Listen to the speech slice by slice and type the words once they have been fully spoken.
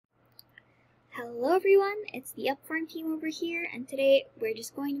Hello everyone, it's the Upform team over here, and today we're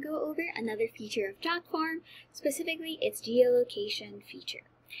just going to go over another feature of Jotform, specifically its geolocation feature.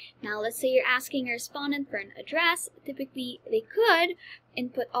 Now let's say you're asking a respondent for an address. Typically they could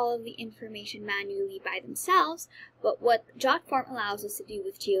input all of the information manually by themselves, but what Jotform allows us to do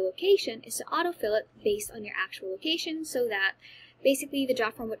with geolocation is to autofill it based on your actual location, so that basically the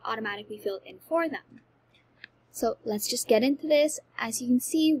Jotform would automatically fill it in for them. So let's just get into this. As you can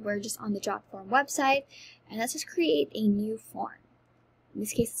see, we're just on the Jotform website, and let's just create a new form. In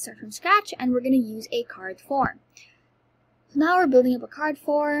this case, let's start from scratch, and we're going to use a card form. So now we're building up a card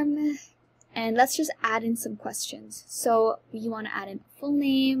form, and let's just add in some questions. So we want to add in a full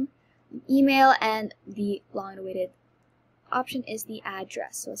name, an email, and the long-awaited option is the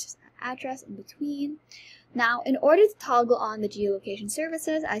address. So let's just add address in between. Now, in order to toggle on the geolocation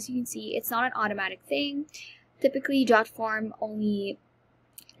services, as you can see, it's not an automatic thing. Typically, Jotform only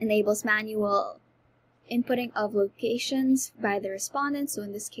enables manual inputting of locations by the respondent. So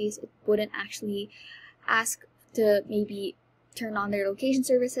in this case, it wouldn't actually ask to maybe turn on their location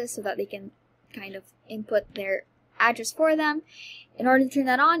services so that they can kind of input their address for them. In order to turn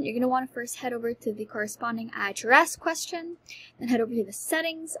that on, you're going to want to first head over to the corresponding address question, then head over to the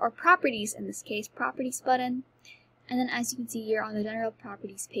settings or properties, in this case, properties button. And then as you can see, you're on the general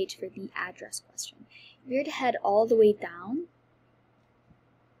properties page for the address question. If you're to head all the way down,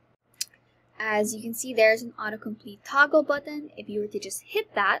 as you can see, there's an autocomplete toggle button. If you were to just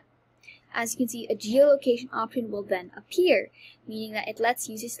hit that, as you can see, a geolocation option will then appear, meaning that it lets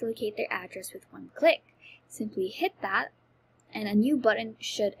users locate their address with one click. Simply hit that, and a new button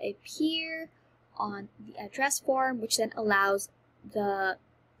should appear on the address form, which then allows the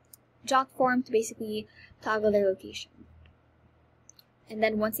Jotform to basically toggle their location. And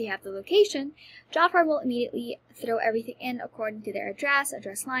then once they have the location, Jotform will immediately throw everything in according to their address,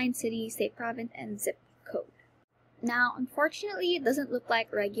 address line, city, state, province, and zip code. Now, unfortunately, it doesn't look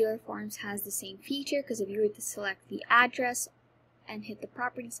like regular forms has the same feature, because if you were to select the address and hit the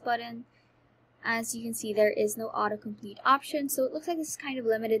properties button, as you can see, there is no autocomplete option. So it looks like this is kind of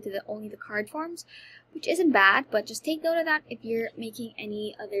limited to only the card forms, which isn't bad, but just take note of that if you're making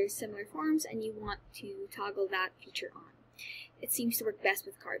any other similar forms and you want to toggle that feature on. It seems to work best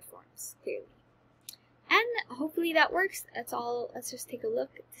with card forms, clearly. And hopefully that works. That's all. Let's just take a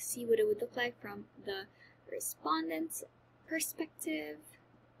look to see what it would look like from the respondent's perspective.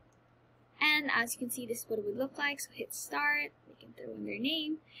 And as you can see, this is what it would look like. So hit start, they can throw in their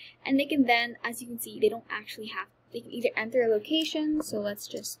name, and they can then, as you can see, they don't actually have, they can either enter a location. So let's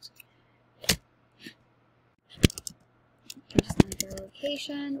just enter a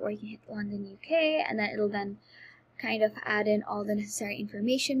location, or you can hit London, UK, and then it'll then kind of add in all the necessary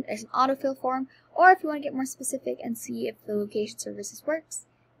information. There's an autofill form, or if you want to get more specific and see if the location services works,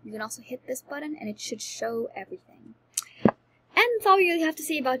 you can also hit this button and it should show everything. And that's all we really have to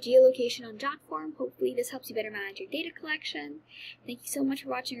say about geolocation on Jotform. Hopefully this helps you better manage your data collection. Thank you so much for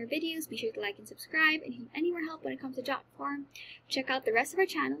watching our videos. Be sure to like and subscribe, and if you need any more help when it comes to Jotform, check out the rest of our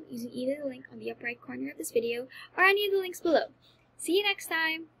channel using either the link on the upper right corner of this video or any of the links below. See you next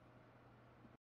time!